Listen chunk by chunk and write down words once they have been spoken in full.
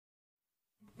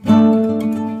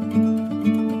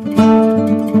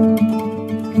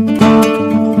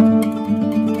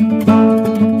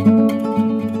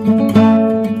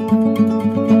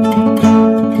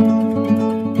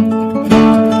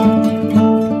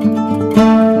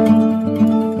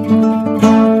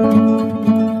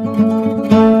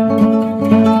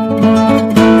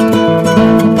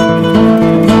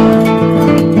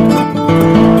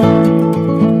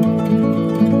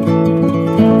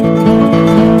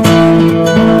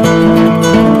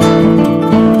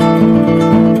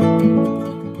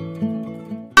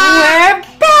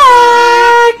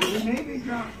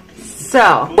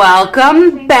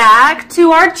Welcome back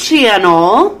to our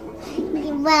channel.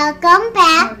 Welcome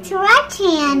back to our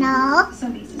channel.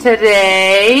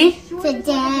 Today,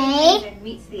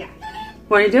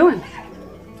 what are you doing?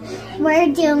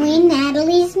 We're doing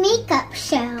Natalie's makeup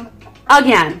show.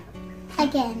 Again.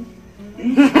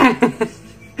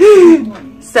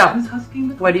 So,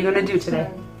 what are you gonna do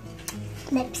today?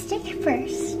 Lipstick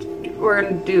first.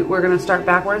 We're gonna start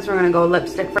backwards. We're gonna go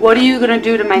lipstick first. What are you gonna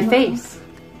do to my face?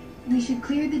 We should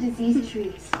clear the disease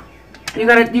trees. You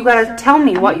gotta tell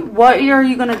me what are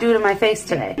you gonna do to my face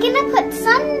today? I'm gonna put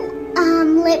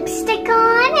some lipstick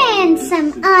on and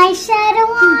some eyeshadow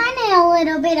on and a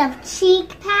little bit of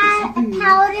cheek powder.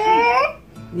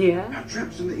 Yeah.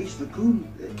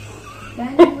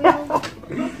 Then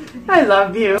I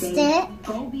love you. Stick.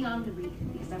 go beyond the reef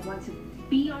because I want to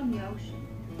be on the ocean.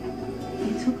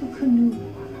 He took a canoe.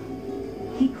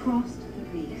 He crossed the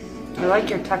reef. I like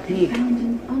your technique. Found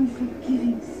an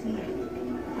unforgiving sea.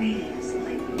 Waves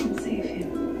like can save him.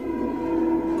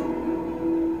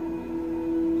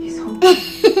 He's hoping.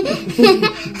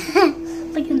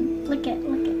 Look at.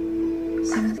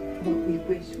 What we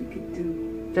wish we could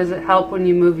do. Does it help when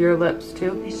you move your lips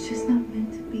too? It's just not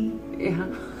meant to be. Yeah.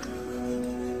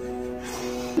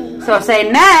 So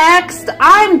say next.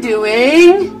 I'm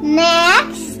doing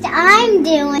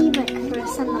For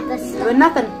some of this. doing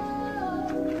nothing.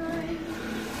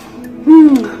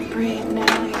 Breathe,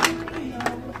 Natalie.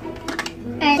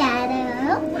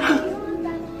 Shadow.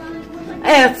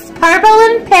 It's purple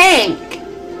and pink.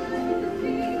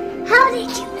 How did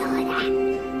you know that?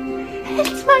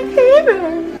 It's my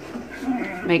favorite.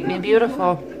 Make me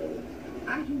beautiful.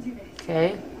 I can do this.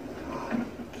 Okay.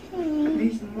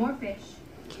 There's more fish.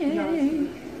 Okay.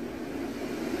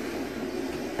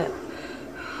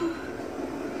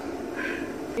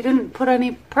 You didn't put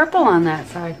any purple on that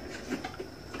side.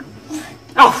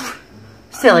 Oh,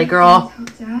 silly girl.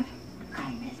 Dad,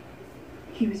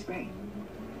 he was right.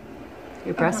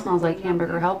 Your breath smells like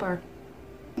Hamburger Helper.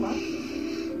 What's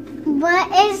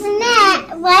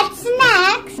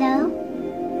next? No.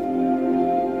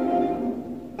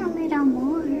 A little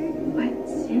more.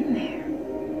 What's in there?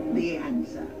 The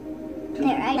answer.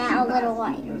 Now a little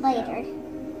lighter.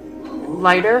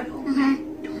 Lighter? Uh-huh.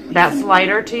 That's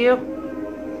lighter to you?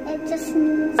 It just.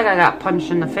 Like I got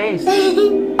punched in the face.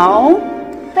 Oh?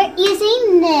 But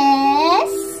using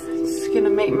this. It's gonna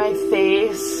make my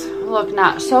face look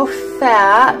not so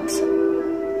fat.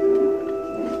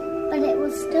 But it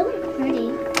will still look pretty.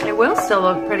 It will still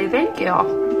look pretty, thank you.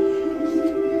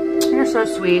 You're so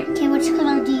sweet. Okay, which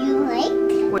color do you like?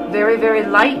 Very, very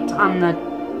light on the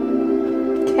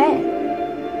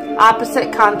okay.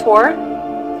 Opposite contour.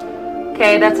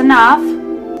 Okay, that's enough.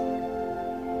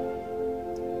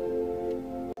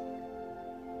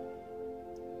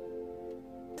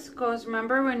 This goes,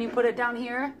 remember when you put it down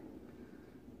here?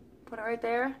 Put it right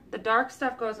there. The dark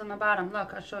stuff goes on the bottom.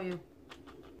 Look, I'll show you.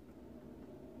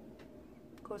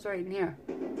 Goes right in here.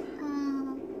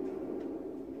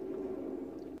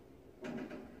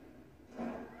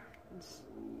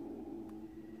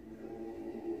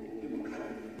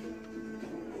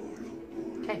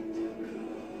 Okay.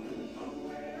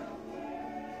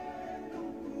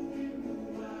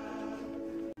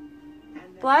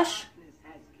 Blush.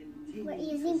 We're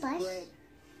using blush.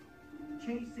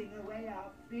 Chasing away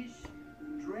our fish,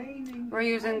 draining We're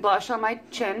using blush on my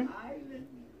chin, island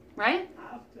right?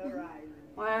 after island.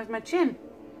 Where's my chin?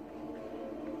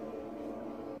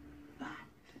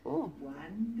 Ooh.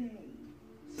 One day,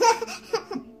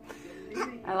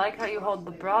 I like how you hold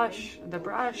the brush. to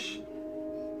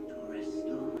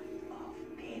restore of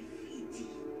Pefiti.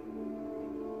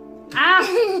 Ah!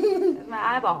 That's my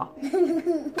eyeball.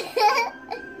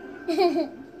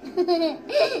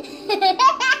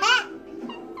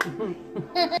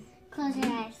 Close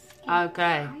your eyes.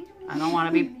 Okay. I don't want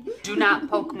to be. Do not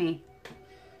poke me.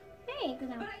 Hey,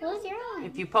 now close your eyes.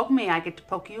 If you poke me, I get to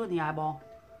poke you in the eyeball.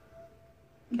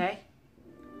 Okay?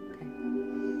 Okay.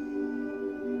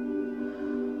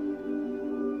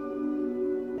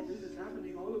 This is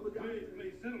happening all over the island.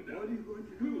 What are you going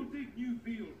to do? We will dig new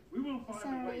fields. We will find a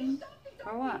Sorry. way.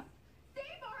 For what?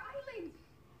 Save our island!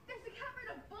 There's a cavern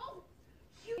of boats!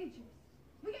 Huge!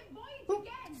 We get voyage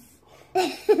again!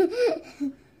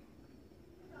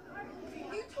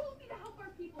 You told me to help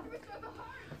our people to restore the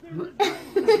heart!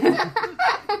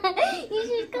 You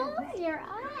should close your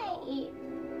eye.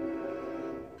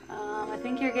 I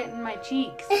think you're getting my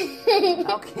cheeks.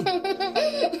 Okay.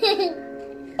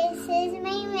 This is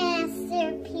my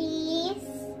masterpiece.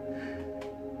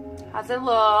 How's it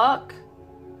look?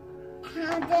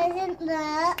 How does it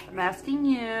look? I'm asking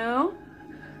you.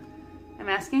 I'm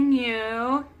asking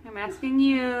you. I'm asking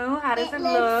you, how does it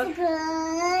look? Looks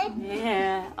good.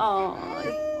 Yeah. Oh.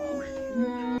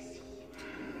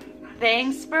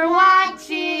 Thanks for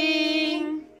watching.